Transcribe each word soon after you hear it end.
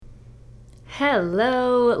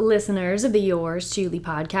Hello, listeners of the Yours Truly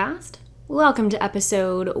podcast. Welcome to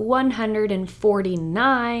episode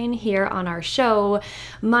 149 here on our show.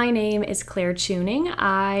 My name is Claire Tuning.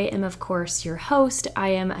 I am, of course, your host. I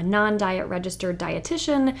am a non-diet registered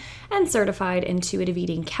dietitian and certified intuitive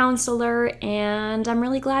eating counselor, and I'm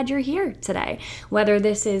really glad you're here today. Whether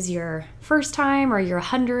this is your first time or your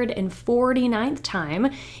 149th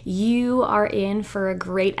time, you are in for a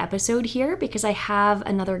great episode here because I have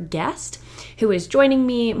another guest who is joining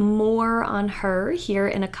me. More on her here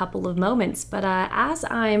in a couple of moments. But as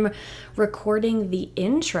I'm recording the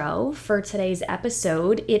intro for today's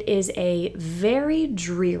episode, it is a very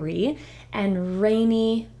dreary and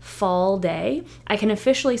rainy fall day. I can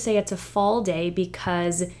officially say it's a fall day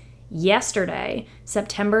because yesterday,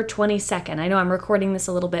 September 22nd, I know I'm recording this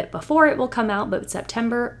a little bit before it will come out, but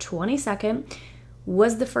September 22nd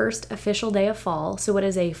was the first official day of fall. So it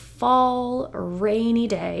is a fall rainy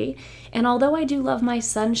day. And although I do love my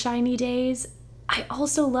sunshiny days, I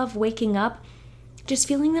also love waking up just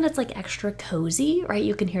feeling that it's like extra cozy, right?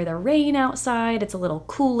 You can hear the rain outside. It's a little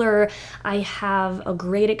cooler. I have a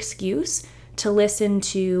great excuse to listen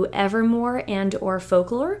to Evermore and or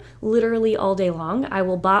folklore literally all day long. I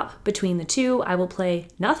will bop between the two. I will play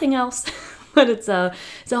nothing else. But it's a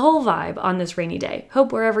whole vibe on this rainy day.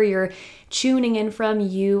 Hope wherever you're tuning in from,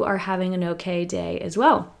 you are having an okay day as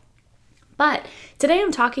well. But today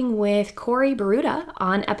I'm talking with Korey Baruta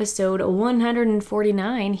on episode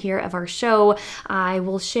 149 here of our show. I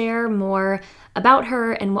will share more about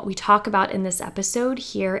her and what we talk about in this episode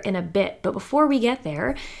here in a bit. But before we get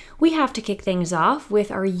there, we have to kick things off with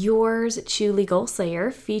our Yours Truly Goal Slayer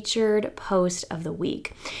featured post of the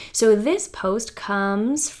week. So this post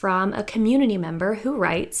comes from a community member who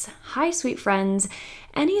writes, "Hi, sweet friends.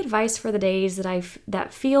 Any advice for the days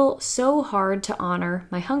that feel so hard to honor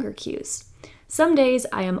my hunger cues? Some days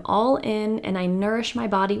I am all in and I nourish my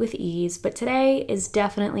body with ease, but today is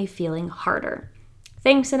definitely feeling harder.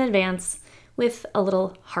 Thanks in advance," with a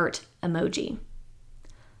little heart emoji.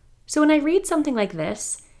 So when I read something like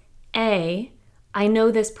this, I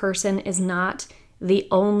know this person is not the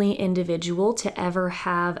only individual to ever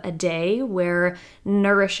have a day where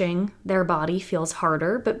nourishing their body feels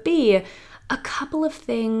harder, but B, a couple of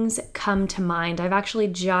things come to mind. I've actually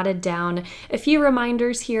jotted down a few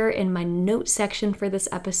reminders here in my notes section for this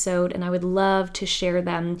episode, and I would love to share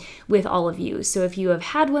them with all of you. So if you have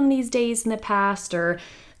had one of these days in the past, or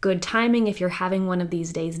good timing if you're having one of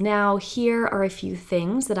these days now, here are a few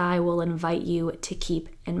things that I will invite you to keep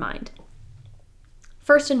in mind.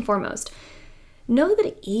 First and foremost, know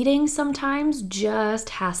that eating sometimes just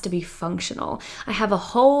has to be functional. I have a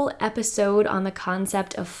whole episode on the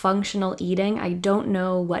concept of functional eating. I don't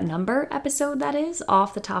know what number episode that is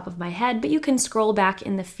off the top of my head, but you can scroll back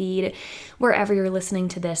in the feed wherever you're listening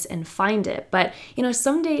to this and find it. But,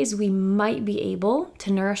 some days we might be able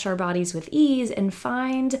to nourish our bodies with ease and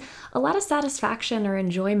find a lot of satisfaction or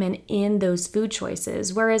enjoyment in those food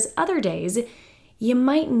choices, whereas other days you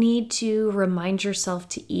might need to remind yourself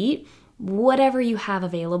to eat whatever you have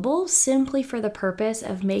available, simply for the purpose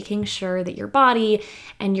of making sure that your body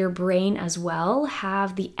and your brain as well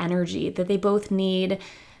have the energy that they both need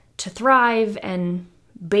to thrive and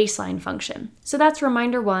baseline function. So that's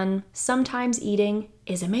reminder one. Sometimes eating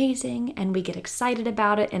is amazing and we get excited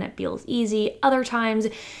about it and it feels easy. Other times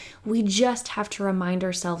we just have to remind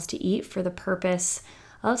ourselves to eat for the purpose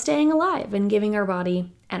of staying alive and giving our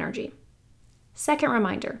body energy. Second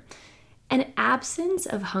reminder, an absence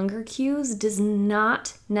of hunger cues does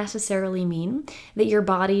not necessarily mean that your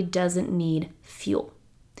body doesn't need fuel.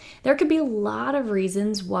 There could be a lot of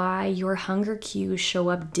reasons why your hunger cues show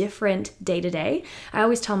up different day to day. I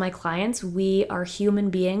always tell my clients we are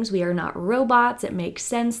human beings, we are not robots. It makes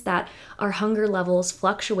sense that our hunger levels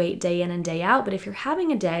fluctuate day in and day out, but if you're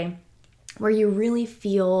having a day where you really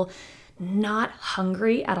feel not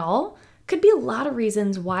hungry at all, could be a lot of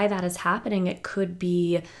reasons why that is happening. It could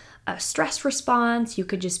be a stress response. You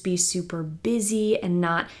could just be super busy and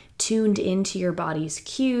not tuned into your body's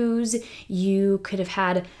cues. You could have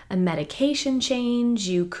had a medication change.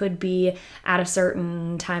 You could be at a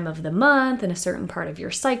certain time of the month in a certain part of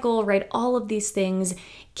your cycle, right? All of these things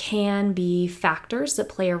can be factors that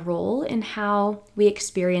play a role in how we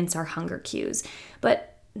experience our hunger cues.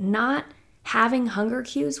 But not having hunger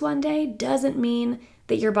cues one day doesn't mean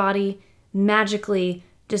that your body magically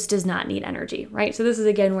just does not need energy, right? So this is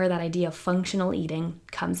again where that idea of functional eating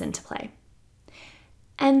comes into play.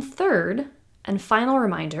 And third and final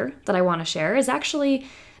reminder that I want to share is actually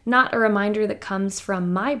not a reminder that comes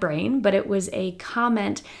from my brain, but it was a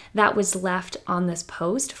comment that was left on this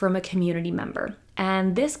post from a community member.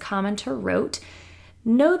 And this commenter wrote,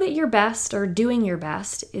 Know that your best or doing your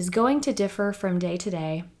best is going to differ from day to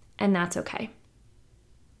day, and that's okay.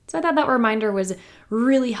 So I thought that reminder was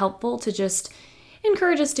really helpful to just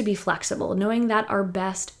encourage us to be flexible, knowing that our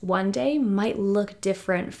best one day might look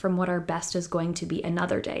different from what our best is going to be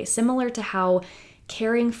another day. Similar to how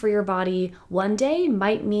caring for your body one day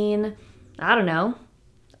might mean, I don't know,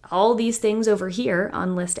 all these things over here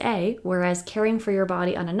on list A, whereas caring for your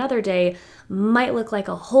body on another day might look like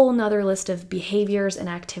a whole nother list of behaviors and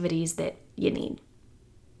activities that you need.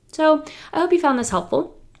 So I hope you found this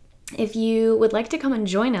helpful. If you would like to come and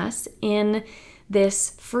join us in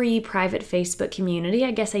this free private Facebook community,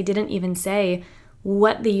 I guess I didn't even say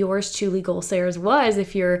what the Yours Truly Goal Sayers was.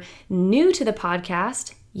 If you're new to the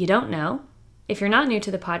podcast, you don't know. If you're not new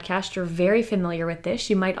to the podcast, you're very familiar with this.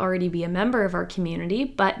 You might already be a member of our community,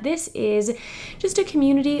 but this is just a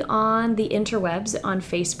community on the interwebs on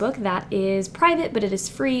Facebook that is private, but it is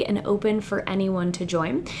free and open for anyone to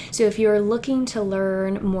join. So if you're looking to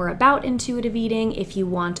learn more about intuitive eating, if you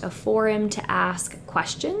want a forum to ask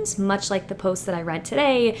questions, much like the post that I read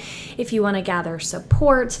today, if you want to gather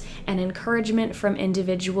support and encouragement from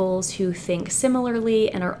individuals who think similarly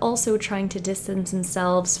and are also trying to distance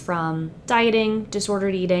themselves from dieting,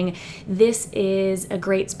 disordered eating, this is a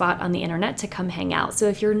great spot on the internet to come hang out. So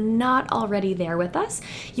if you're not already there with us,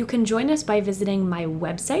 you can join us by visiting my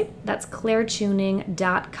website. That's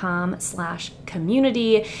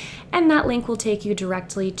clairetuning.com/community. And that link will take you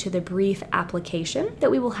directly to the brief application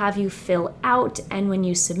that we will have you fill out. And when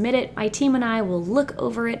you submit it, my team and I will look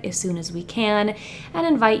over it as soon as we can and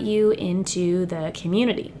invite you into the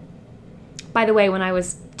community. By the way, when I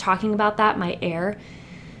was talking about that, my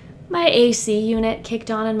AC unit kicked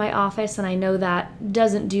on in my office, and I know that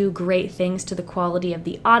doesn't do great things to the quality of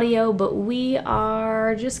the audio, but we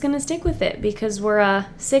are just going to stick with it because we're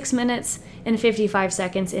 6 minutes and 55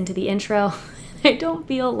 seconds into the intro. I don't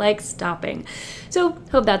feel like stopping. So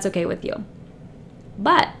hope that's okay with you.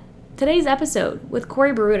 But today's episode with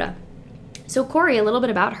Korey Baruta. So Korey, a little bit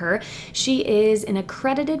about her. She is an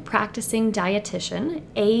accredited practicing dietitian,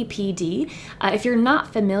 APD. If you're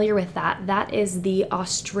not familiar with that, that is the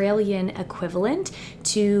Australian equivalent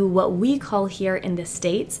to what we call here in the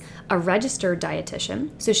States a registered dietitian.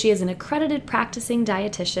 So she is an accredited practicing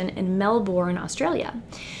dietitian in Melbourne, Australia.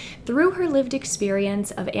 Through her lived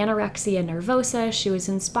experience of anorexia nervosa, she was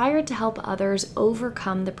inspired to help others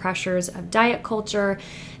overcome the pressures of diet culture,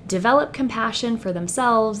 develop compassion for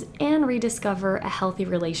themselves, and rediscover a healthy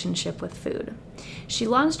relationship with food. She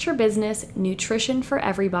launched her business, Nutrition for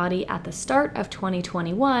Everybody, at the start of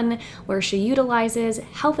 2021, where she utilizes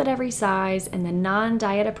health at every size and the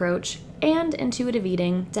non-diet approach and intuitive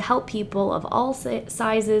eating to help people of all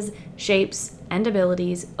sizes, shapes, and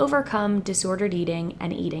abilities overcome disordered eating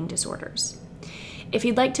and eating disorders. If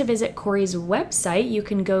you'd like to visit Korey's website, you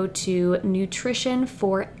can go to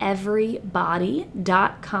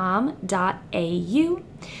nutritionforeverybody.com.au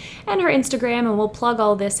and her Instagram, and we'll plug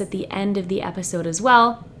all this at the end of the episode as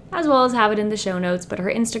well as have it in the show notes. But her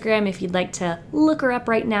Instagram, if you'd like to look her up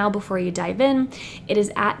right now before you dive in, it is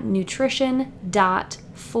at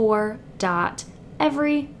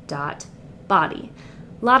nutrition.for.every.body.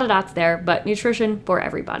 A lot of dots there, but nutrition for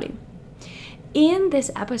everybody. In this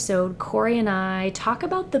episode, Korey and I talk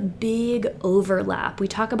about the big overlap. We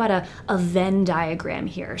talk about a Venn diagram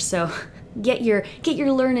here. So get your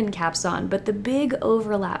learning caps on, but the big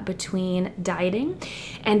overlap between dieting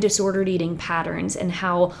and disordered eating patterns, and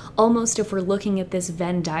how almost if we're looking at this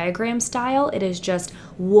Venn diagram style, it is just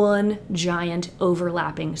one giant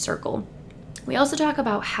overlapping circle. We also talk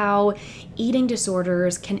about how eating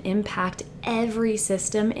disorders can impact every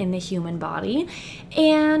system in the human body,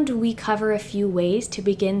 and we cover a few ways to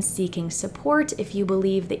begin seeking support if you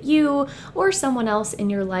believe that you or someone else in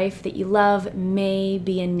your life that you love may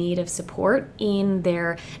be in need of support in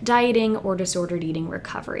their dieting or disordered eating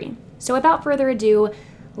recovery. So without further ado,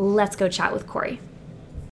 let's go chat with Korey.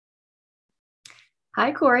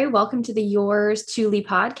 Hi, Korey. Welcome to the Yours Truly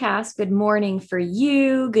podcast. Good morning for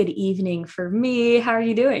you. Good evening for me. How are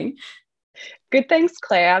you doing? Good, thanks,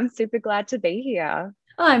 Claire. I'm super glad to be here.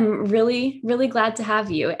 I'm really, really glad to have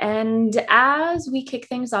you. And as we kick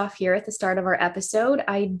things off here at the start of our episode,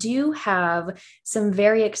 I do have some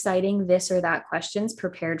very exciting this or that questions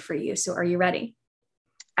prepared for you. So are you ready?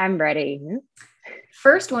 I'm ready.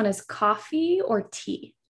 First one is coffee or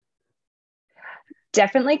tea?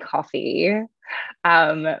 Definitely coffee.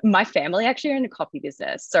 My family actually own a coffee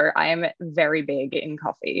business, so I am very big in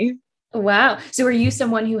coffee. Wow. So are you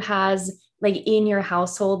someone who has, like, in your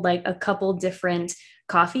household, like a couple different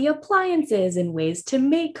coffee appliances and ways to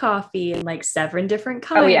make coffee and like 7 different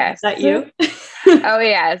Oh, kinds. yes. Is that you? Oh,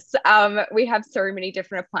 yes. We have so many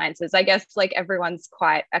different appliances. I guess like everyone's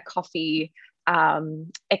quite a coffee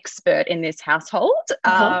expert in this household.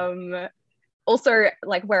 Uh-huh. Also,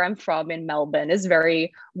 like where I'm from in Melbourne is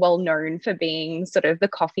very well known for being sort of the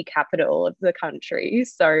coffee capital of the country.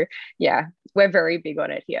 So yeah, we're very big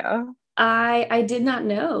on it here. I did not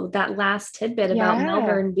know that last tidbit about Yeah.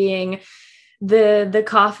 Melbourne being the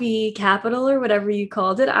coffee capital or whatever you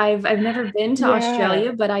called it. I've never been to Yeah.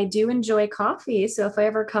 Australia, but I do enjoy coffee. So if I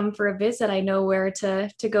ever come for a visit, I know where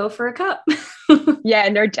to go for a cup. Yeah,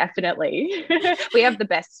 no, definitely. We have the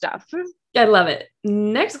best stuff. I love it.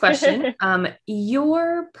 Next question.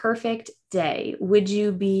 Your perfect day. Would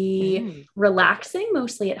you be Mm. relaxing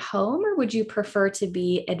mostly at home, or would you prefer to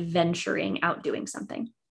be adventuring out doing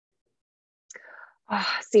something? Oh,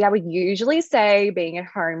 see, I would usually say being at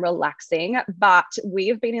home, relaxing, but we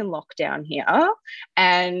have been in lockdown here.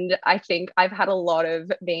 And I think I've had a lot of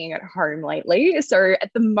being at home lately. So at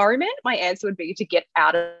the moment, my answer would be to get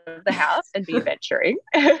out of the house and be adventuring.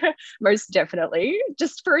 Most definitely,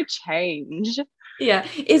 just for a change. Yeah.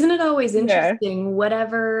 Isn't it always Yeah. interesting?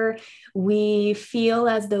 Whatever we feel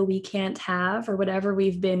as though we can't have or whatever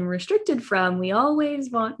we've been restricted from, we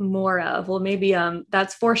always want more of. Well, maybe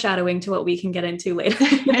that's foreshadowing to what we can get into later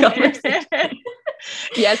in the conversation.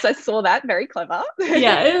 Yes, I saw that. Very clever.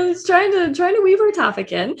 Yeah, I was trying to weave our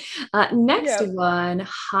topic in. Next Yeah. one,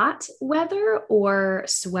 hot weather or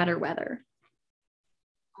sweater weather?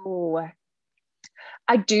 Oh,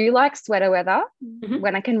 I do like sweater weather Mhm.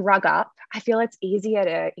 when I can rug up. I feel it's easier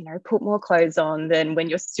to, put more clothes on than when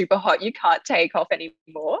you're super hot, you can't take off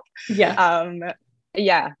anymore. Yeah. Um,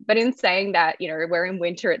 yeah, but in saying that, we're in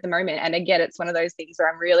winter at the moment, and again, it's one of those things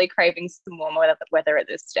where I'm really craving some warm weather at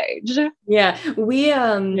this stage. Yeah,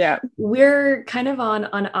 Yeah. we're kind of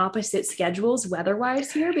on opposite schedules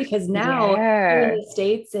weather-wise here because now here in Yeah. the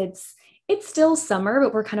States it's still summer,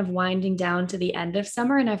 but we're kind of winding down to the end of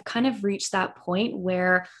summer. And I've kind of reached that point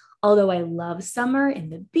where although I love summer and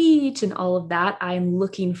the beach and all of that, I'm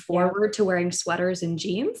looking Yeah. forward to wearing sweaters and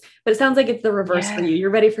jeans. But it sounds like it's the reverse for Yeah. you. You're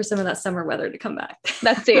ready for some of that summer weather to come back.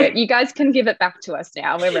 That's it. You guys can give it back to us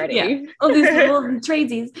now. We're Yeah. ready. All these little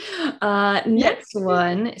tradesies. Yes. Next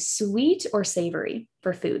one, sweet or savory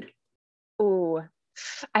for food? Oh,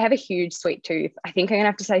 I have a huge sweet tooth. I think I'm gonna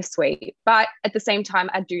have to say sweet, but at the same time,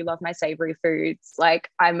 I do love my savory foods. Like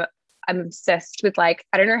I'm obsessed with like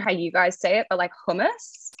I don't know how you guys say it, but like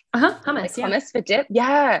hummus, Uh-huh. like Hummus, yeah. hummus for dip.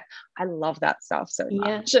 Yeah, I love that stuff so Yeah.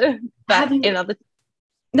 much. But Have you in other,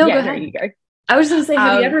 No, go yeah, no, ahead. you go. I was gonna say,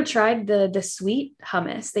 have you Um, ever tried the sweet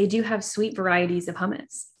hummus? They do have sweet varieties of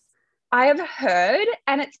hummus. I have heard,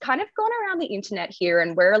 and it's kind of gone around the internet here,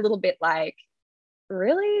 and we're a little bit like,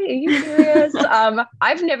 really? Are you serious?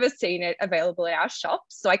 I've never seen it available in our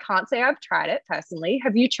shops, so I can't say I've tried it personally.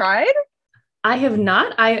 Have you tried? I have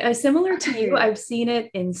not. I similar to you. Oh, I've seen it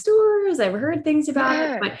in stores. I've heard things about it,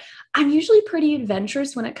 yeah, but I'm usually pretty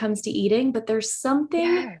adventurous when it comes to eating. But there's something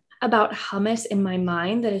yeah, about hummus in my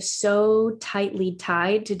mind that is so tightly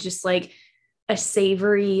tied to just like a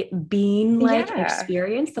savory bean like yeah.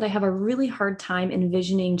 experience that I have a really hard time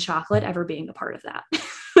envisioning chocolate ever being a part of that.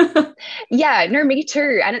 Yeah, no, me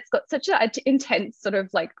too. And it's got such an intense sort of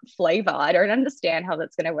like flavor. I don't understand how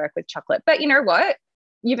that's going to work with chocolate. But you know what?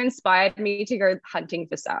 You've inspired me to go hunting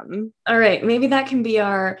for some. All right, maybe that can be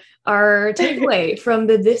our takeaway from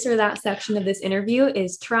the this or that section of this interview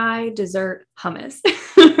is try dessert hummus.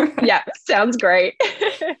 Yeah, sounds great.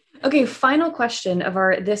 Okay, final question of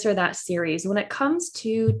our this or that series. When it comes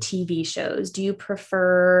to TV shows, do you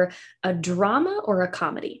prefer a drama or a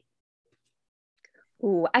comedy?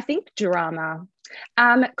 Ooh, I think drama.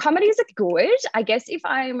 Comedies are good. I guess if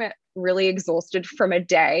I'm really exhausted from a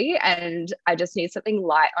day and I just need something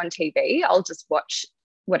light on TV, I'll just watch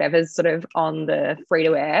whatever's sort of on the free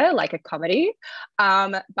to air, like a comedy.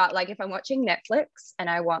 But like if I'm watching Netflix and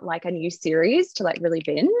I want like a new series to like really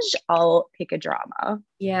binge, I'll pick a drama.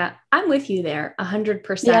 Yeah, I'm with you there 100%.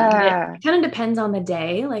 But it Yeah. kind of depends on the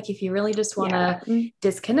day. Like if you really just want Yeah. to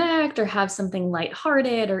disconnect or have something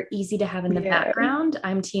lighthearted or easy to have in the Yeah. background,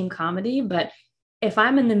 I'm team comedy. But if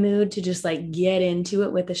I'm in the mood to just like get into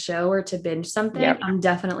it with a show or to binge something, Yep. I'm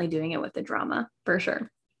definitely doing it with the drama for sure.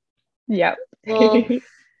 Yep. Well,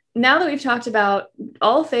 now that we've talked about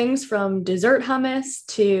all things from dessert hummus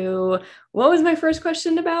to what was my first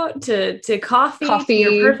question about to coffee to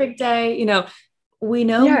your Coffee. perfect day, we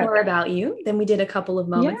know Yeah. more about you than we did a couple of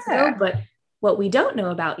moments ago, Yeah. but what we don't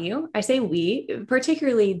know about you, I say we,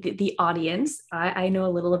 particularly the audience, I know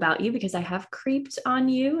a little about you because I have creeped on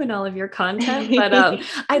you and all of your content, but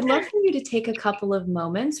I'd love for you to take a couple of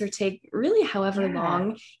moments or take really however Yeah.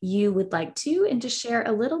 long you would like to, and just share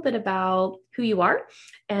a little bit about who you are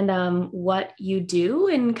and what you do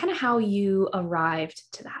and kind of how you arrived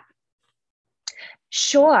to that.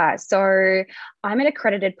 Sure. So I'm an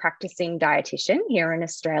accredited practicing dietitian here in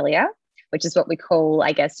Australia, which is what we call,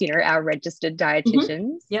 I guess, our registered Mm-hmm.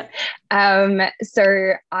 dietitians. Yep.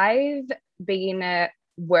 So I've been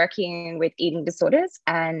working with eating disorders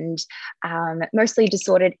and mostly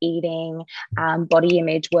disordered eating, body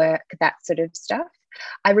image work, that sort of stuff.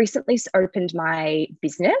 I recently opened my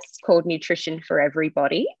business called Nutrition for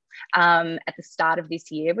Everybody at the start of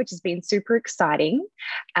this year, which has been super exciting,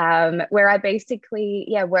 where I basically,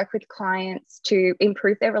 work with clients to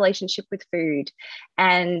improve their relationship with food.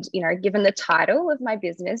 And, given the title of my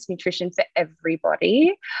business, Nutrition for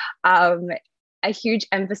Everybody, a huge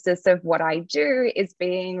emphasis of what I do is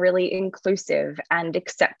being really inclusive and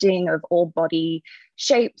accepting of all body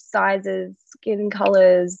shapes, sizes, skin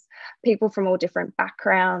colors, people from all different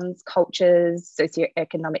backgrounds, cultures,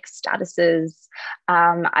 socioeconomic statuses.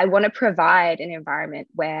 I want to provide an environment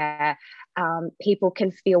where people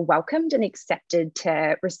can feel welcomed and accepted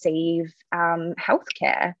to receive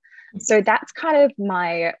healthcare. So that's kind of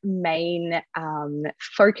my main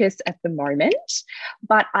focus at the moment.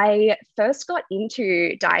 But I first got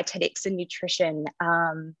into dietetics and nutrition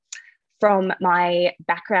from my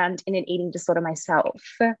background in an eating disorder myself.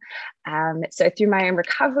 So through my own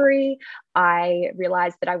recovery, I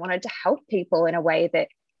realized that I wanted to help people in a way that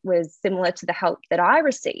was similar to the help that I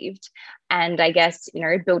received. And I guess,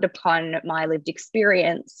 build upon my lived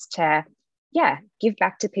experience to give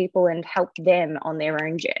back to people and help them on their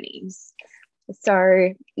own journeys. So,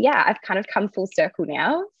 I've kind of come full circle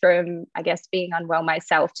now from, I guess, being unwell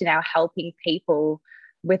myself to now helping people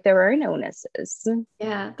with their own illnesses.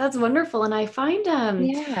 Yeah, that's wonderful. And I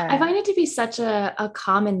Yeah. find it to be such a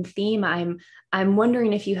common theme. I'm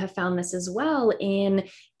wondering if you have found this as well in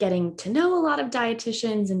getting to know a lot of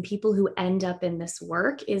dietitians and people who end up in this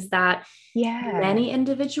work, is that Yeah. many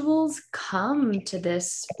individuals come to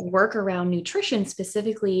this work around nutrition,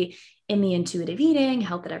 specifically in the intuitive eating,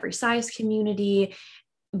 health at every size community,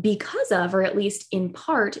 because of, or at least in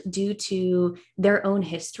part due to their own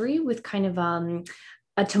history with kind of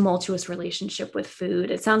a tumultuous relationship with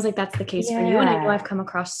food. It sounds like that's the case for you. And I know I've Yeah. come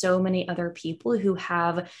across so many other people who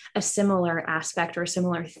have a similar aspect or a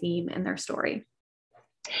similar theme in their story.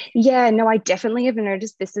 Yeah, no, I definitely have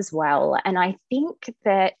noticed this as well. And I think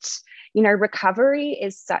that, recovery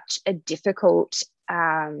is such a difficult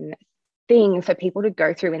thing for people to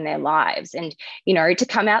go through in their lives. And, to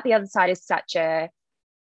come out the other side is such a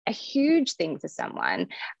huge thing for someone.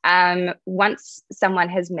 Once someone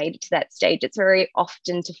has made it to that stage, it's very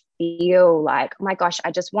often to feel like, oh my gosh,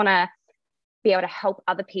 I just want to be able to help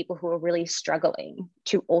other people who are really struggling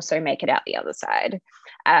to also make it out the other side.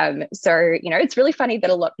 So, it's really funny that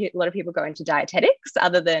a lot of people go into dietetics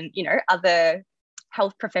other than, other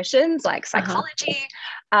health professions like Uh-huh.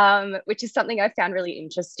 psychology, which is something I found really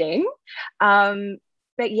interesting.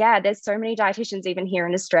 But there's so many dietitians even here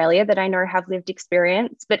in Australia that I know have lived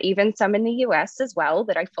experience, but even some in the US as well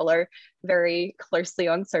that I follow very closely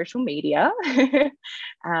on social media.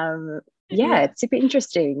 Yeah. It's super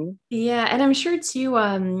interesting. Yeah, and I'm sure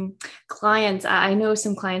too, clients, I know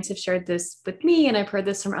some clients have shared this with me, and I've heard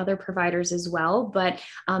this from other providers as well, but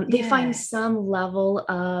they find Yeah. some level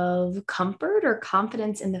of comfort or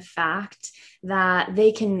confidence in the fact that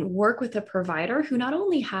they can work with a provider who not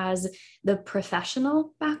only has the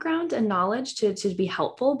professional background and knowledge to be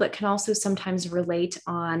helpful, but can also sometimes relate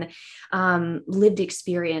on lived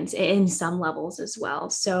experience in some levels as well.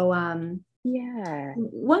 So, Yeah.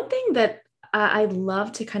 one thing that I'd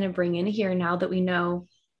love to kind of bring in here now that we know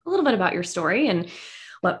a little bit about your story and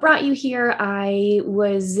what brought you here, I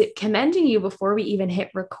was commending you before we even hit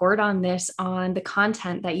record on this on the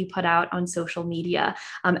content that you put out on social media.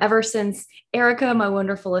 Ever since Erica, my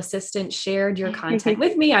wonderful assistant, shared your content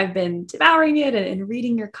with me, I've been devouring it and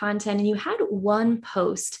reading your content. And you had one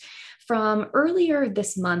post from earlier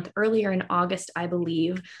this month, earlier in August, I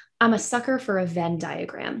believe. I'm a sucker for a Venn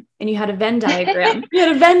diagram. And you had a Venn diagram. You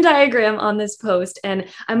had a Venn diagram on this post. And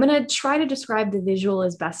I'm going to try to describe the visual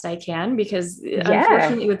as best I can, because Yeah.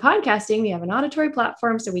 unfortunately with podcasting, we have an auditory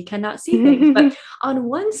platform, so we cannot see things. But on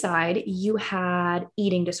one side, you had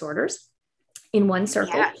eating disorders in one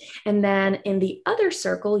circle. Yeah. And then in the other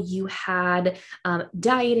circle, you had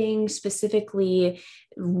dieting, specifically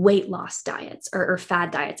weight loss diets or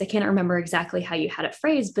fad diets. I can't remember exactly how you had it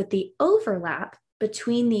phrased, but the overlap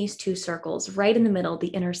between these two circles, right in the middle, the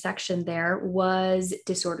intersection there was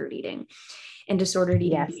disordered eating and disordered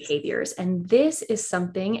eating Yes. behaviors. And this is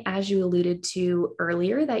something, as you alluded to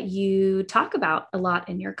earlier, that you talk about a lot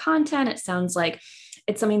in your content. It sounds like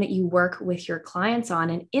it's something that you work with your clients on.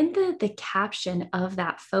 And in the caption of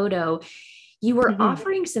that photo, you were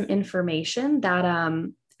offering some information that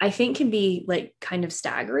I think can be like kind of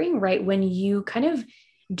staggering, right? When you kind of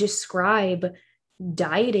describe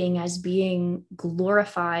dieting as being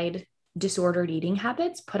glorified disordered eating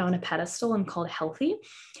habits put on a pedestal and called healthy.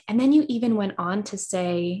 And then you even went on to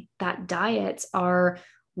say that diets are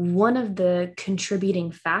one of the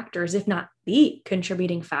contributing factors, if not the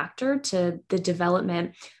contributing factor, to the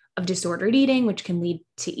development of disordered eating, which can lead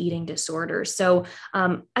to eating disorders. So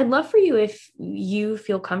I'd love for you, if you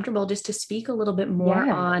feel comfortable, just to speak a little bit more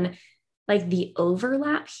on like the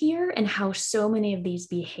overlap here and how so many of these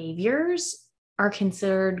behaviors are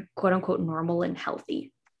considered quote unquote normal and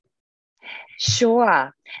healthy.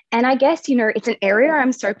 Sure. And I guess, it's an area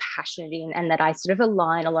I'm so passionate in and that I sort of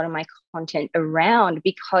align a lot of my content around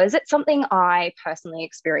because it's something I personally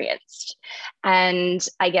experienced. And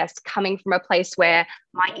I guess coming from a place where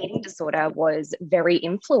my eating disorder was very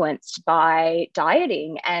influenced by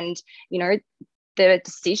dieting and, the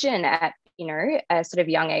decision at a sort of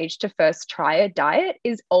young age to first try a diet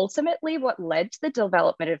is ultimately what led to the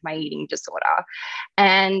development of my eating disorder.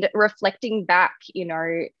 And reflecting back,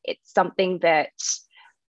 it's something that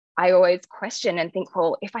I always question and think,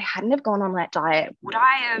 well, if I hadn't have gone on that diet, would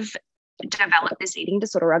I have developed this eating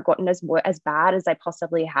disorder or gotten as bad as I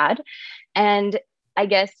possibly had? And I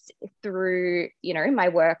guess through, my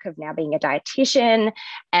work of now being a dietitian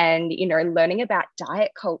and, learning about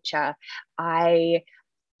diet culture,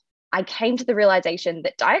 I came to the realization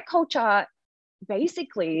that diet culture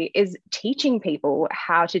basically is teaching people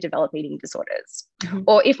how to develop eating disorders,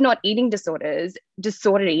 or if not eating disorders,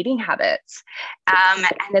 disordered eating habits. And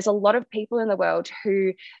there's a lot of people in the world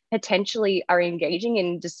who potentially are engaging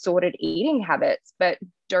in disordered eating habits, but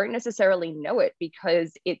don't necessarily know it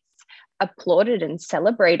because it's applauded and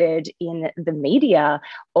celebrated in the media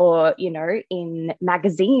or, in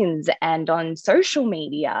magazines and on social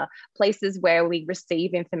media, places where we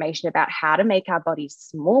receive information about how to make our bodies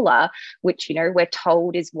smaller, which, we're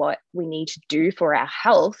told is what we need to do for our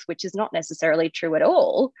health, which is not necessarily true at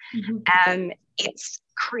all. It's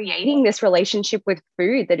creating this relationship with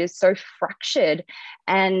food that is so fractured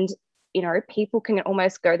and people can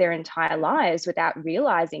almost go their entire lives without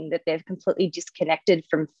realizing that they've completely disconnected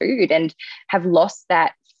from food and have lost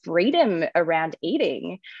that freedom around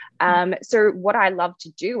eating. So what I love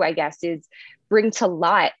to do, I guess, is bring to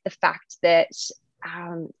light the fact that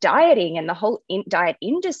dieting and the whole diet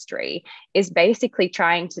industry is basically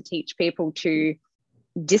trying to teach people to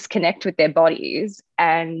disconnect with their bodies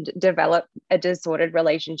and develop a disordered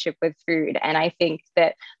relationship with food. And I think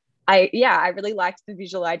that I really liked the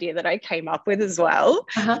visual idea that I came up with as well,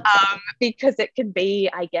 because it can be,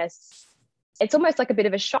 I guess, it's almost like a bit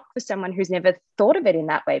of a shock for someone who's never thought of it in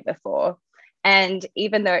that way before. And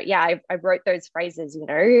even though, I wrote those phrases,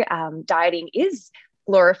 dieting is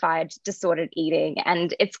glorified disordered eating,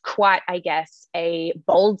 and it's quite, I guess, a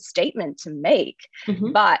bold statement to make,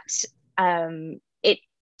 but it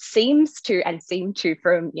seemed to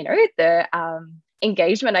from, the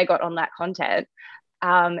engagement I got on that content,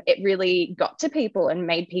 it really got to people and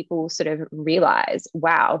made people sort of realize,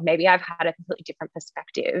 wow, maybe I've had a completely different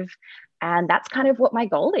perspective. And that's kind of what my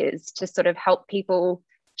goal is, to sort of help people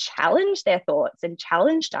challenge their thoughts and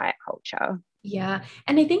challenge diet culture. Yeah.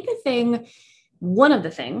 And I think one of the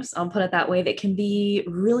things, I'll put it that way, that can be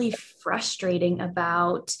really frustrating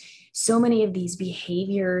about so many of these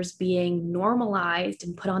behaviors being normalized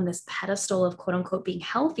and put on this pedestal of quote unquote being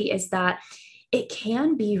healthy is that it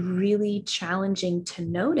can be really challenging to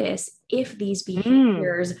notice if these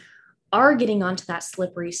behaviors are getting onto that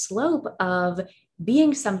slippery slope of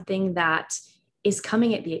being something that is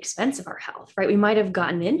coming at the expense of our health, right? We might have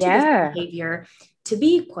gotten into this behavior to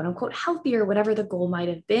be quote unquote healthy or whatever the goal might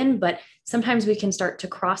have been. But sometimes we can start to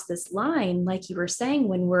cross this line, like you were saying,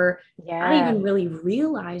 when we're not even really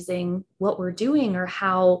realizing what we're doing or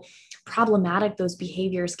how problematic those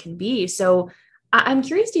behaviors can be. So I'm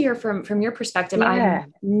curious to hear from your perspective.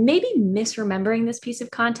 I'm maybe misremembering this piece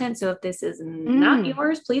of content. So if this is not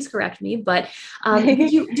yours, please correct me. But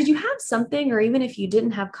did you have something, or even if you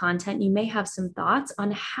didn't have content, you may have some thoughts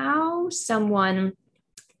on how someone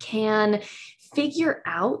can figure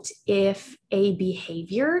out if a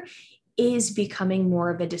behavior is becoming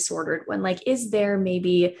more of a disordered one? Like, is there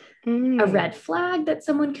maybe a red flag that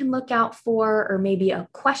someone can look out for, or maybe a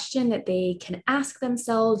question that they can ask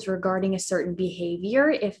themselves regarding a certain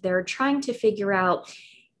behavior if they're trying to figure out,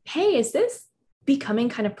 hey, is this becoming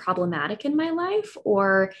kind of problematic in my life,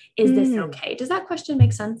 or is this okay? Does that question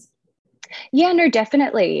make sense? Yeah, no,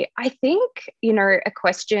 definitely. I think, a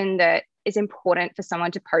question that is important for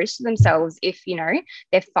someone to pose to themselves if,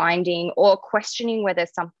 they're finding or questioning whether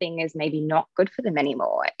something is maybe not good for them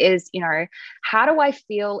anymore is, how do I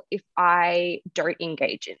feel if I don't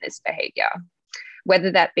engage in this behavior?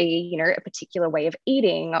 Whether that be, a particular way of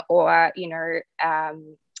eating or,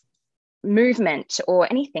 movement or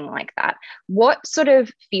anything like that. What sort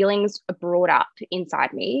of feelings are brought up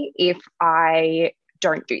inside me if I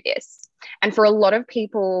don't do this? And for a lot of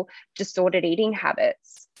people, disordered eating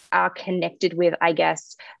habits are connected with, I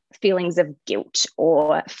guess, feelings of guilt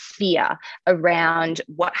or fear around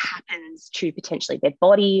what happens to potentially their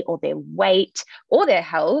body or their weight or their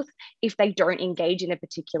health if they don't engage in a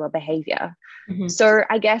particular behavior. Mm-hmm. So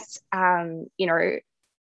I guess,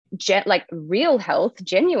 like real health,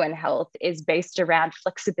 genuine health is based around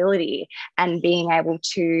flexibility and being able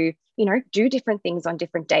to, do different things on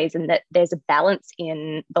different days, and that there's a balance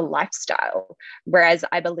in the lifestyle. Whereas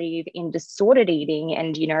I believe in disordered eating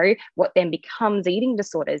and, what then becomes eating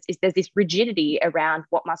disorders is there's this rigidity around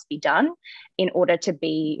what must be done in order to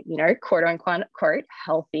be, quote unquote,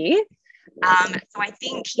 healthy. So I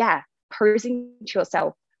think, yeah, posing to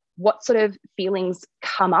yourself, what sort of feelings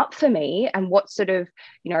come up for me and what sort of,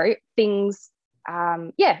 things,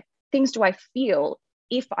 things do I feel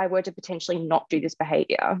if I were to potentially not do this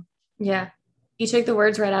behavior? Yeah. You took the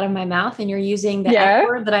words right out of my mouth, and you're using the F Yeah.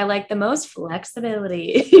 word that I like the most,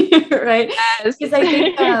 flexibility, right? Yes. Because I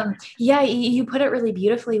think, yeah, you put it really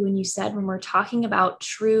beautifully when you said, when we're talking about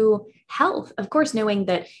true health, of course, knowing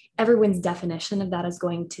that everyone's definition of that is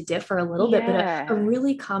going to differ a little bit, but a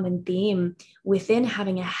really common theme within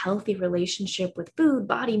having a healthy relationship with food,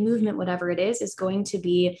 body, movement, whatever it is going to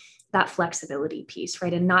be that flexibility piece,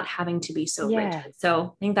 right? And not having to be so rigid.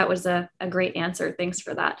 So I think that was a great answer. Thanks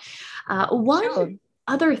for that. One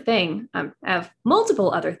other thing, I have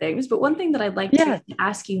multiple other things, but one thing that I'd like to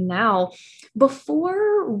ask you now,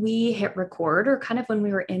 before we hit record, or kind of when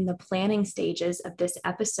we were in the planning stages of this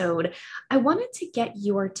episode, I wanted to get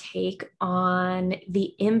your take on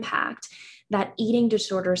the impact that eating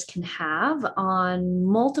disorders can have on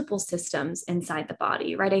multiple systems inside the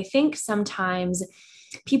body, right? I think sometimes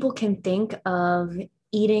people can think of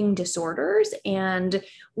eating disorders, and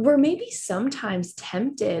we're maybe sometimes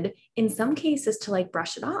tempted in some cases to like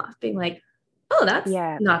brush it off, being like, oh, that's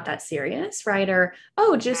not that serious, right? Or,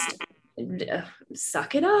 oh, just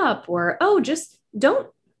suck it up, or, oh, just don't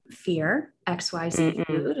fear XYZ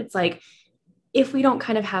food. It's like, if we don't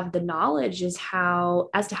kind of have the knowledge as to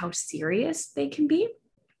how serious they can be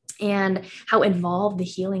and how involved the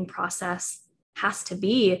healing process has to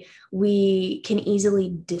be, we can easily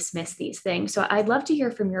dismiss these things. So I'd love to hear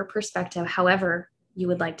from your perspective, however you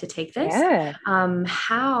would like to take this,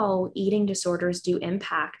 how eating disorders do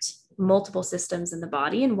impact multiple systems in the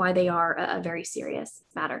body and why they are a very serious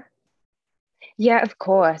matter. Yeah, of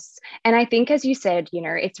course. And I think, as you said,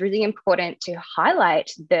 it's really important to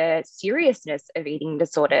highlight the seriousness of eating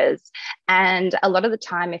disorders. And a lot of the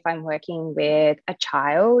time, if I'm working with a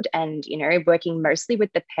child and, working mostly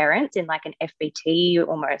with the parents in like an FBT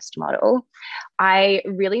almost model, I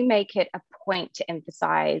really make it a point to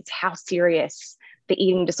emphasize how serious the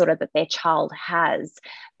eating disorder that their child has,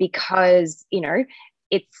 because,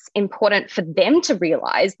 it's important for them to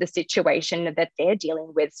realize the situation that they're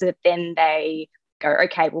dealing with, so that then they go,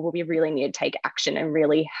 okay, well, we really need to take action and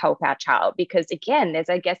really help our child. Because again, there's,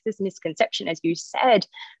 I guess, this misconception, as you said,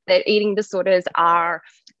 that eating disorders are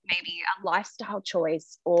maybe a lifestyle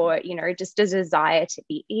choice, or, just a desire to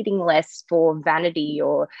be eating less for vanity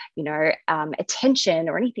or, attention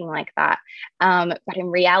or anything like that. But in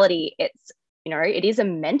reality, it's, it is a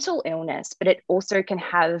mental illness, but it also can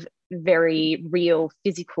have very real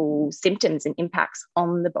physical symptoms and impacts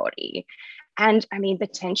on the body. And I mean,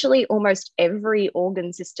 potentially almost every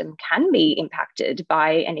organ system can be impacted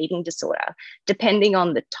by an eating disorder, depending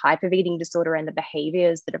on the type of eating disorder and the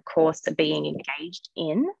behaviors that, of course, are being engaged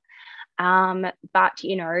in. But,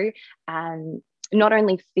 not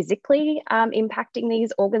only physically impacting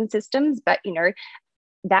these organ systems, but,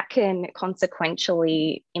 that can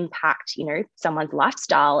consequentially impact, someone's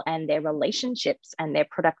lifestyle and their relationships and their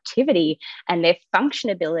productivity and their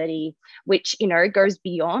functionability, which, goes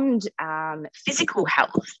beyond physical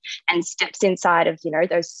health and steps inside of,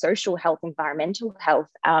 those social health, environmental health,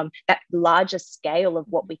 that larger scale of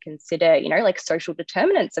what we consider, like social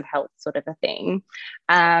determinants of health sort of a thing.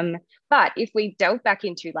 But if we delve back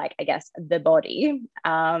into, like, I guess, the body,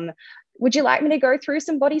 would you like me to go through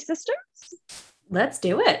some body systems? Let's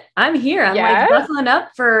do it. I'm here. I'm Yeah. like buckling up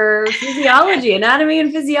for physiology, anatomy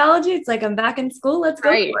and physiology. It's like I'm back in school. Let's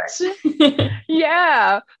go for it.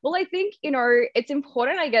 Yeah. Well, I think, it's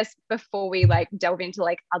important, I guess, before we like delve into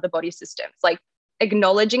like other body systems, like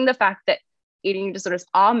acknowledging the fact that eating disorders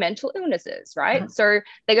are mental illnesses, right? So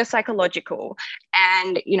they go psychological,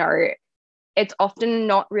 and, it's often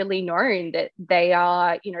not really known that they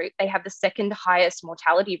are, they have the second highest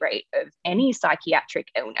mortality rate of any psychiatric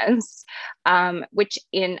illness, which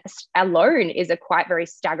in alone is a quite very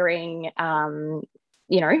staggering,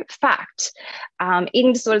 fact.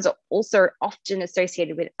 Eating disorders are also often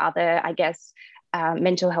associated with other, I guess,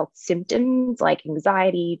 mental health symptoms like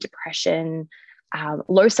anxiety, depression,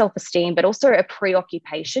 low self-esteem, but also a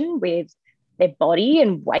preoccupation with their body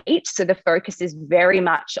and weight. So the focus is very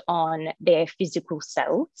much on their physical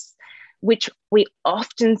selves, which we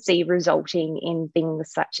often see resulting in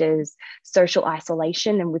things such as social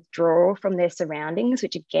isolation and withdrawal from their surroundings,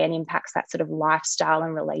 which again impacts that sort of lifestyle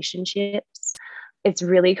and relationships. It's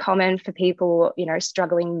really common for people,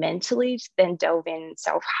 struggling mentally to then delve in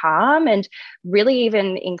self-harm, and really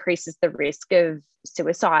even increases the risk of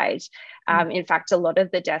suicide. In fact, a lot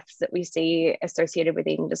of the deaths that we see associated with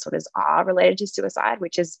eating disorders are related to suicide,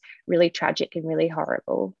 which is really tragic and really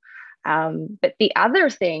horrible. But the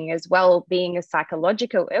other thing as well, being a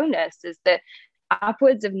psychological illness, is that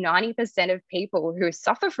upwards of 90% of people who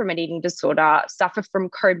suffer from an eating disorder suffer from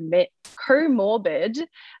comorbid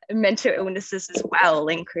mental illnesses as well,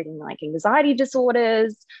 including like anxiety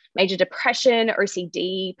disorders, major depression,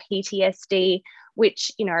 OCD, PTSD,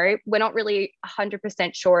 which, we're not really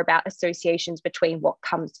 100% sure about associations between what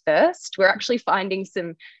comes first. We're actually finding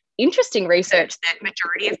some interesting research that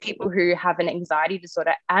majority of people who have an anxiety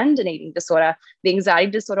disorder and an eating disorder, the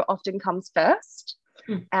anxiety disorder often comes first.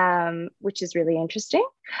 Which is really interesting.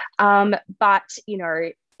 But,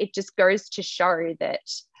 it just goes to show that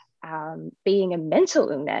being a mental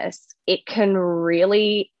illness, it can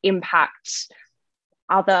really impact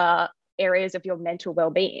other areas of your mental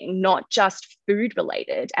well-being, not just food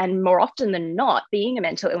related. And more often than not, being a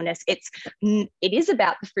mental illness, it is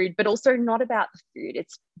about the food, but also not about the food.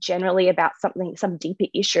 It's generally about some deeper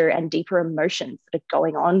issue and deeper emotions that are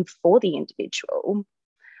going on for the individual.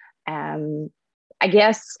 I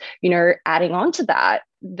guess, adding on to that,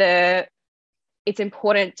 it's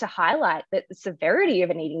important to highlight that the severity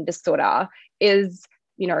of an eating disorder is,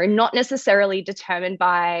 not necessarily determined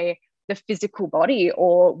by the physical body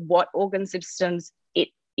or what organ systems it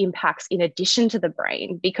impacts in addition to the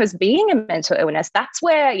brain, because being a mental illness, that's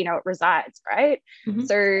where, it resides, right?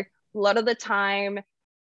 So a lot of the time,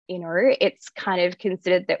 it's kind of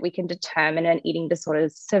considered that we can determine an eating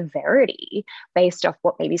disorder's severity based off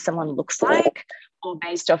what maybe someone looks like, or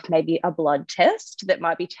based off maybe a blood test that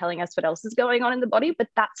might be telling us what else is going on in the body, but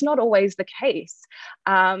that's not always the case.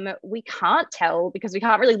 We can't tell because we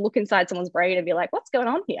can't really look inside someone's brain and be like, what's going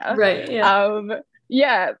on here? Right. Yeah.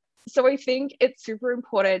 Yeah. So I think it's super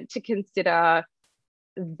important to consider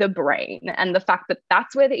the brain and the fact that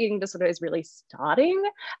that's where the eating disorder is really starting.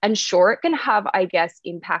 And sure, it can have, I guess,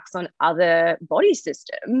 impacts on other body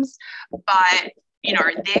systems, but,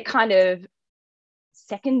 they're kind of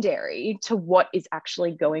secondary to what is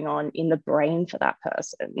actually going on in the brain for that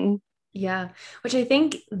person. Yeah, which I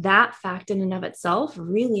think that fact in and of itself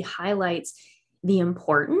really highlights the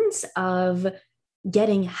importance of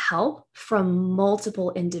getting help from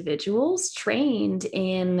multiple individuals trained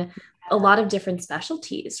in a lot of different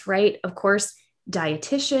specialties, right? Of course,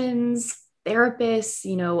 dietitians, therapists,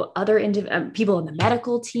 other people in the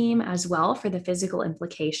medical team as well for the physical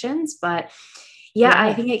implications. But yeah,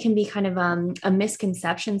 I think it can be kind of a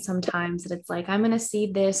misconception sometimes that it's like, I'm going to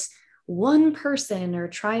see this one person or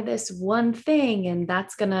try this one thing, and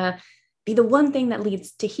that's going to be the one thing that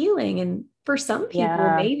leads to healing. And for some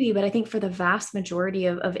people, maybe, but I think for the vast majority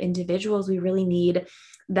of individuals, we really need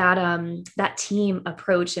that team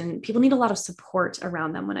approach, and people need a lot of support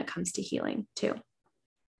around them when it comes to healing too.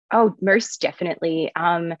 Oh, most definitely.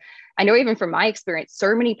 I know even from my experience,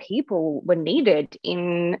 so many people were needed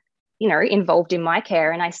involved in my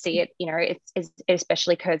care. And I see it, it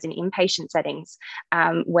especially occurs in inpatient settings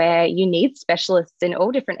where you need specialists in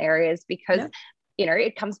all different areas because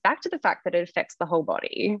it comes back to the fact that it affects the whole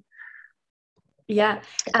body. Yeah.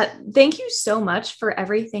 Thank you so much for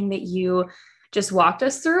everything that you just walked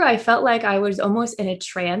us through. I felt like I was almost in a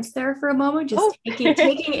trance there for a moment, just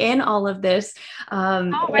taking in all of this.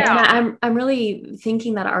 And I'm really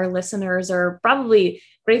thinking that our listeners are probably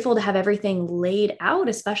grateful to have everything laid out,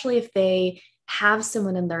 especially if they have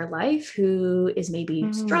someone in their life who is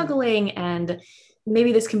maybe struggling, and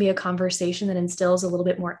maybe this can be a conversation that instills a little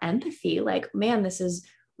bit more empathy. Like, man, this is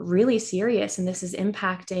really serious, and this is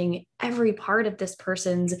impacting every part of this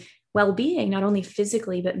person's well-being, not only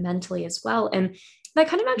physically, but mentally as well. And that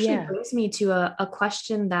kind of actually brings me to a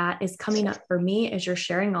question that is coming up for me as you're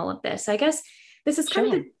sharing all of this. I guess this is kind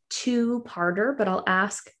of a two-parter, but I'll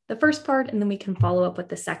ask the first part and then we can follow up with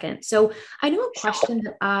the second. So I know a question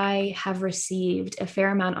that I have received a fair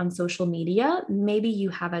amount on social media, maybe you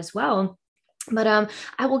have as well. But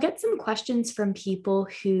I will get some questions from people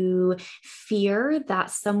who fear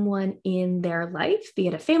that someone in their life, be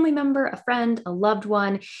it a family member, a friend, a loved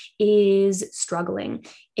one, is struggling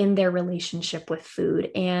in their relationship with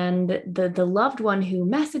food. And the loved one who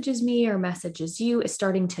messages me or messages you is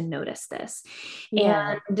starting to notice this.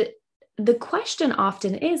 And the question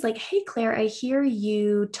often is like, hey, Claire, I hear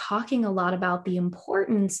you talking a lot about the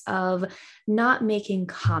importance of not making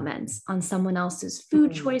comments on someone else's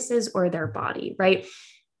food choices or their body, right?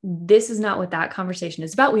 This is not what that conversation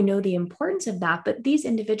is about. We know the importance of that, but these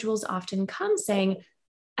individuals often come saying,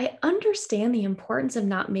 I understand the importance of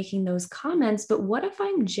not making those comments, but what if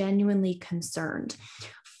I'm genuinely concerned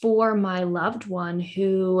for my loved one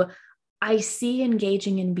who I see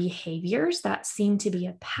engaging in behaviors that seem to be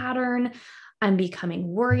a pattern? I'm becoming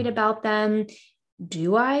worried about them.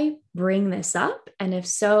 Do I bring this up? And if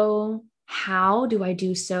so, how do I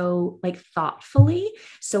do so, like, thoughtfully,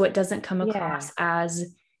 so it doesn't come across as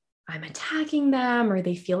I'm attacking them or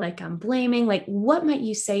they feel like I'm blaming? Like, what might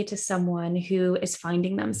you say to someone who is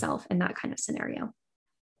finding themselves in that kind of scenario?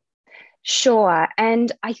 Sure.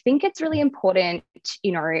 And I think it's really important,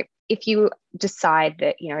 if you decide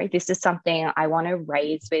that, this is something I want to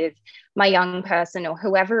raise with my young person or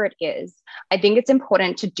whoever it is, I think it's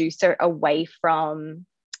important to do so away from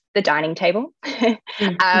the dining table. It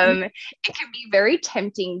can be very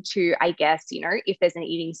tempting to, I guess, if there's an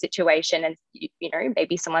eating situation and,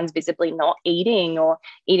 maybe someone's visibly not eating or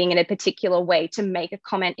eating in a particular way, to make a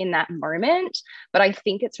comment in that moment. But I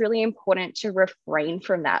think it's really important to refrain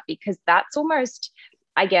from that, because that's almost,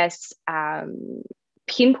 I guess,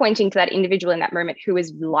 pinpointing to that individual in that moment who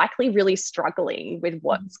is likely really struggling with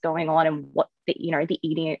what's going on and what the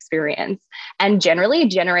eating experience, and generally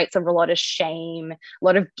generates a lot of shame, a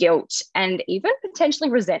lot of guilt, and even potentially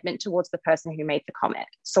resentment towards the person who made the comment.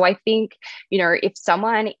 So I think, if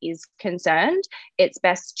someone is concerned, it's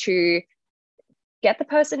best to get the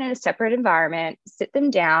person in a separate environment, sit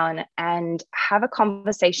them down and have a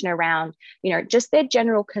conversation around, just their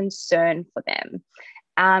general concern for them.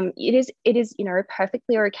 It is,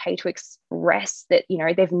 perfectly okay to express that,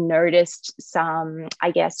 they've noticed some,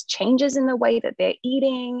 I guess, changes in the way that they're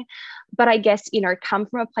eating, but I guess, come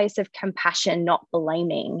from a place of compassion, not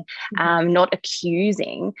blaming, not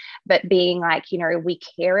accusing, but being like, we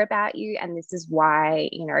care about you. And this is why,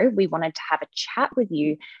 we wanted to have a chat with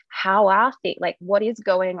you. How are things? Like, what is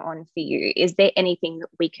going on for you? Is there anything that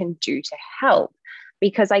we can do to help?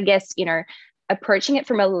 Because I guess, approaching it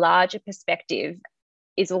from a larger perspective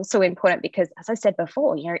is also important, because, as I said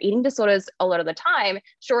before, eating disorders a lot of the time,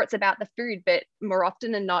 sure, it's about the food, but more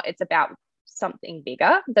often than not, it's about something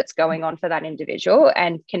bigger that's going on for that individual,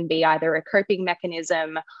 and can be either a coping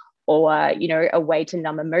mechanism or, a way to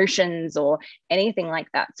numb emotions or anything like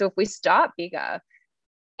that. So if we start bigger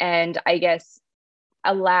and, I guess,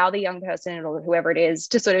 allow the young person or whoever it is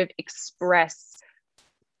to sort of express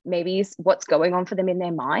maybe what's going on for them in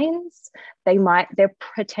their minds, they're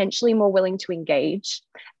potentially more willing to engage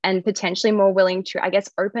and potentially more willing to, I guess,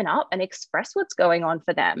 open up and express what's going on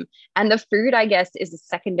for them. And the food, I guess, is a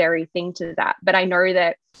secondary thing to that. But I know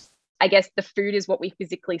that, I guess, the food is what we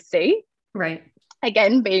physically see. Right.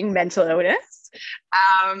 Again, being mental illness.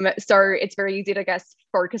 So it's very easy to, I guess,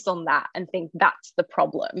 focus on that and think that's the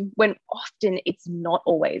problem, when often it's not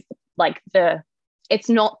always like it's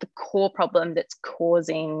not the core problem that's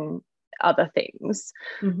causing other things.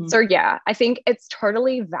 So yeah, I think it's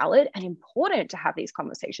totally valid and important to have these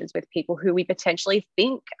conversations with people who we potentially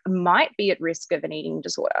think might be at risk of an eating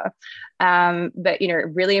disorder. But,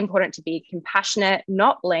 really important to be compassionate,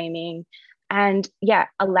 not blaming, and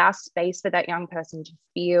allow space for that young person to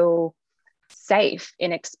feel safe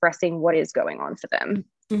in expressing what is going on for them.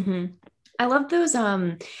 I love those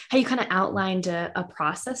how you kind of outlined a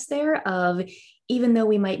process there of, even though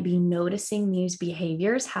we might be noticing these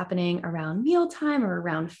behaviors happening around mealtime or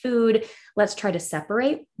around food, let's try to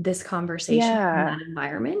separate this conversation from Yeah. that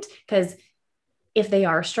environment. Because if they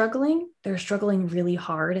are struggling, they're struggling really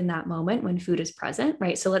hard in that moment when food is present,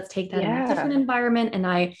 right? So let's take that in a different Yeah. environment. And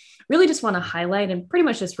I really just want to highlight and pretty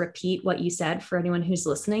much just repeat what you said for anyone who's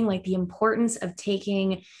listening, like the importance of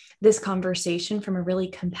taking this conversation from a really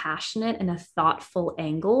compassionate and a thoughtful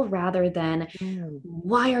angle rather than, Mm.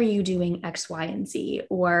 why are you doing X, Y, and Z?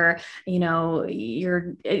 Or,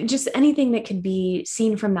 you're just anything that could be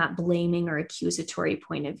seen from that blaming or accusatory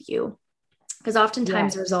point of view. Because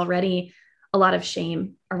oftentimes there's Yes, already a lot of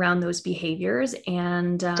shame around those behaviors.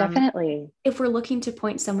 And definitely. if we're looking to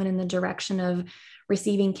point someone in the direction of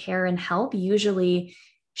receiving care and help, usually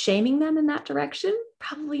shaming them in that direction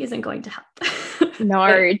probably isn't going to help. But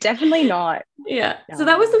No, definitely not. yeah. So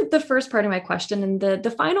that was No. the first part of my question. And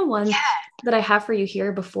the final one that I have for you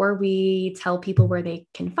here before we tell people where they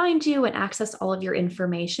can find you and access all of your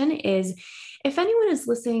information is, if anyone is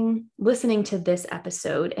listening to this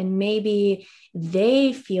episode and maybe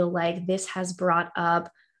they feel like this has brought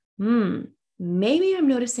up, maybe I'm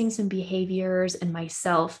noticing some behaviors in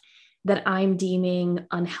myself that I'm deeming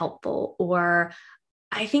unhelpful, or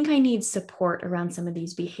I think I need support around some of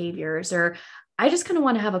these behaviors, or I just kind of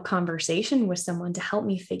want to have a conversation with someone to help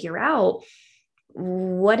me figure out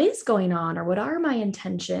what is going on or what are my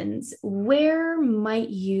intentions. Where might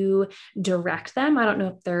you direct them? I don't know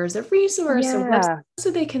if there's a resource or website Yeah.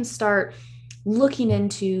 so they can start looking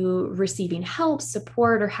into receiving help,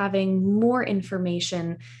 support, or having more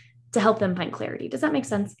information to help them find clarity. Does that make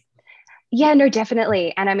sense? Yeah, no,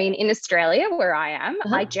 definitely. And I mean, in Australia, where I am,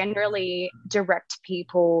 I Uh-huh. generally direct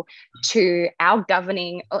people to our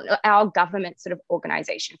government sort of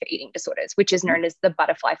organization for eating disorders, which is known as the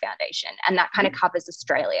Butterfly Foundation. And that kind of covers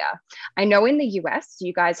Australia. I know in the US,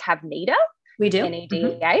 you guys have NEDA, We do. Mhm.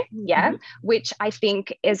 NEDA, yeah, Mhm. which I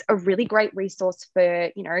think is a really great resource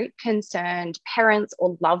for, concerned parents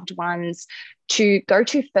or loved ones to go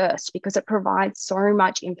to first, because it provides so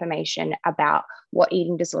much information about what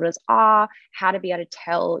eating disorders are, how to be able to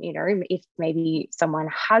tell, if maybe someone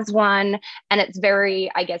has one. And it's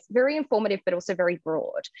very, I guess, very informative, but also very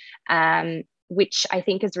broad. Which I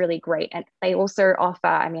think is really great. And they also offer,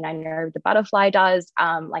 I mean, I know the Butterfly does,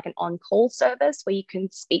 like an on-call service where you can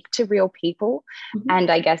speak to real people Mhm. and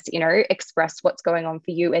I guess, express what's going on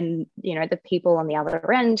for you. And, the people on the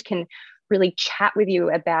other end can really chat with you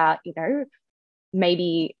about,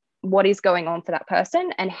 maybe what is going on for that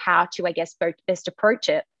person and how to, I guess, best approach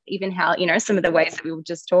it, even how, some of the ways that we were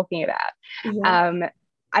just talking about. Yeah. Um,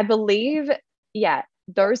 I believe, yeah,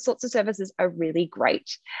 those sorts of services are really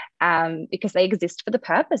great, because they exist for the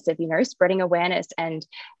purpose of, spreading awareness and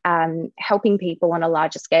helping people on a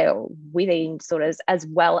larger scale with eating disorders, as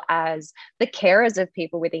well as the carers of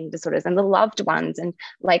people with eating disorders and the loved ones. And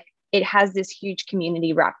like, it has this huge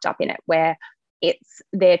community wrapped up in it where it's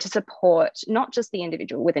there to support not just the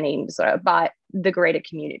individual with an eating disorder, but the greater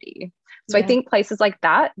community. So I Yeah. think places like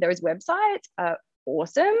that, those websites are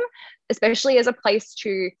awesome, especially as a place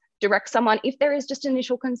to direct someone if there is just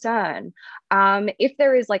initial concern. If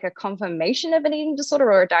there is like a confirmation of an eating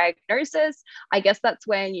disorder or a diagnosis, I guess that's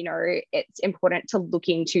when, it's important to look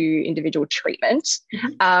into individual treatment.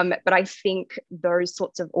 Mhm. But I think those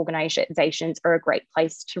sorts of organizations are a great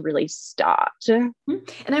place to really start.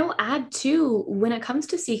 And I will add too, when it comes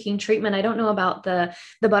to seeking treatment, I don't know about the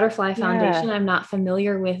Butterfly Yeah. Foundation. I'm not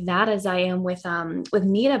familiar with that as I am with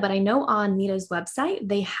NEDA, but I know on NEDA's website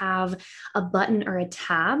they have a button or a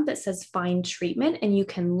tab that says find treatment, and you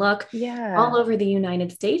can look all Yeah. over the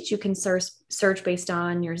United States. You can search based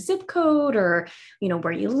on your zip code or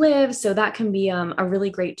where you live. So that can be a really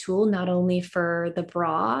great tool, not only for the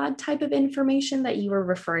broad type of information that you were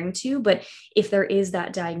referring to, but if there is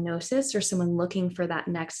that diagnosis or someone looking for that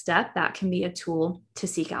next step, that can be a tool to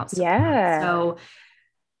seek out support. Yeah. So,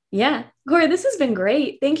 yeah, Korey, this has been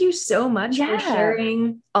great. Thank you so much for Yeah.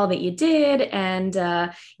 sharing all that you did and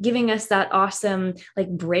giving us that awesome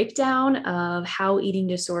breakdown of how eating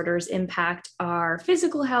disorders impact our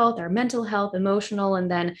physical health, our mental health, emotional,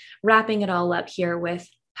 and then wrapping it all up here with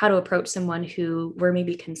how to approach someone who we're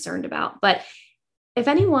maybe concerned about. But if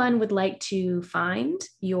anyone would like to find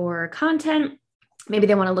your content, maybe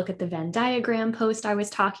they want to look at the Venn diagram post I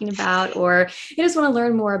was talking about, or they just want to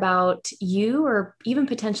learn more about you or even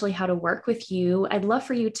potentially how to work with you, I'd love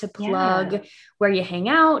for you to Yeah. plug where you hang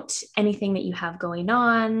out, anything that you have going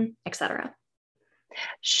on, etc.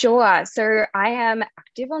 Sure. So I am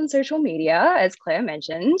active on social media, as Claire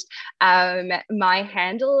mentioned. My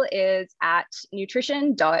handle is at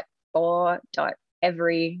nutrition.co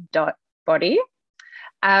for.every.body.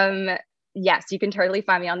 Yes, you can totally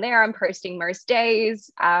find me on there. I'm posting most days.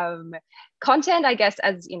 Content, I guess,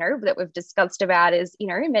 as you know, that we've discussed about is,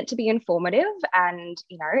 meant to be informative and,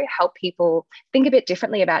 help people think a bit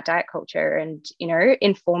differently about diet culture and,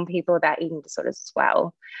 inform people about eating disorders as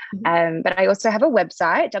well. But I also have a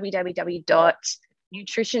website,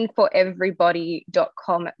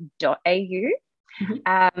 www.nutritionforeverybody.com.au.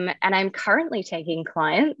 And I'm currently taking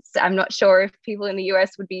clients. I'm not sure if people in the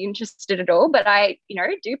US would be interested at all, but I,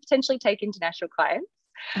 do potentially take international clients.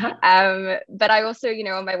 But I also,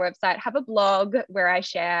 on my website have a blog where I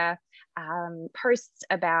share posts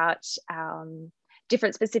about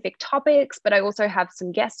different specific topics, but I also have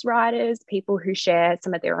some guest writers, people who share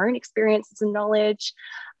some of their own experiences and knowledge.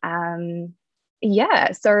 So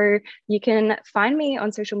you can find me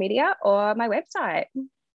on social media or my website.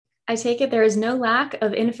 I take it there is no lack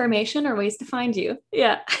of information or ways to find you.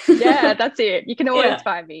 Yeah. Yeah, that's it. You can always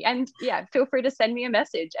find me. And feel free to send me a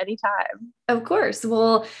message anytime. Of course.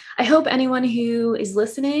 Well, I hope anyone who is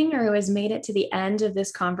listening or who has made it to the end of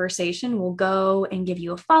this conversation will go and give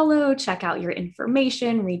you a follow, check out your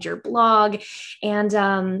information, read your blog. And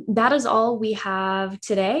that is all we have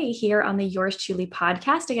today here on the Yours Truly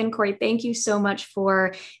podcast. Again, Korey, thank you so much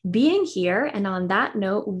for being here. And on that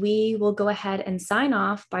note, we will go ahead and sign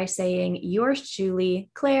off by saying yours truly,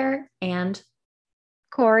 Claire and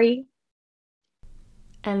Korey.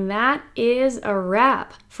 And that is a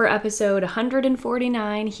wrap for episode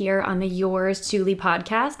 149 here on the Yours Truly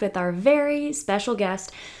podcast with our very special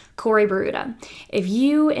guest, Korey Baruta. If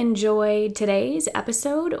you enjoyed today's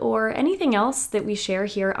episode or anything else that we share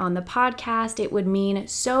here on the podcast, it would mean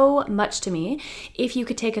so much to me if you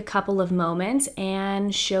could take a couple of moments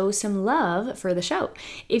and show some love for the show.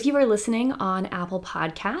 If you are listening on Apple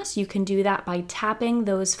Podcasts, you can do that by tapping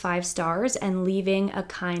those 5 stars and leaving a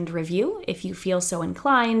kind review if you feel so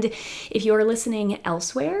inclined. If you are listening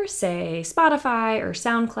elsewhere, say Spotify or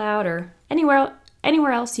SoundCloud or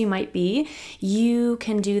anywhere else you might be, you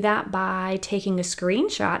can do that by taking a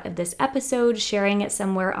screenshot of this episode, sharing it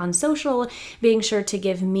somewhere on social, being sure to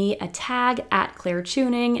give me a tag at Claire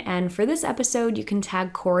Tuning. And for this episode, you can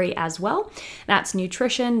tag Korey as well. That's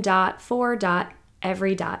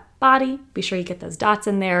nutrition.for.every.body. Be sure you get those dots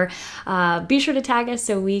in there. Be sure to tag us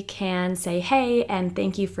so we can say hey and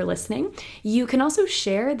thank you for listening. You can also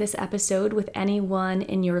share this episode with anyone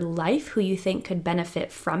in your life who you think could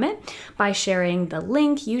benefit from it by sharing the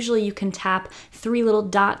link. Usually you can tap 3 little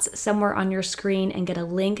dots somewhere on your screen and get a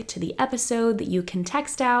link to the episode that you can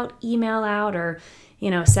text out, email out, or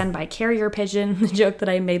send by carrier pigeon, the joke that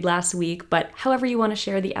I made last week. But however you want to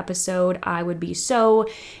share the episode, I would be so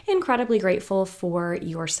incredibly grateful for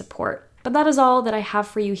your support. But that is all that I have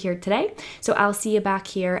for you here today. So I'll see you back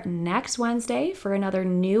here next Wednesday for another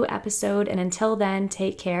new episode. And until then,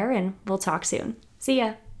 take care and we'll talk soon. See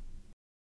ya.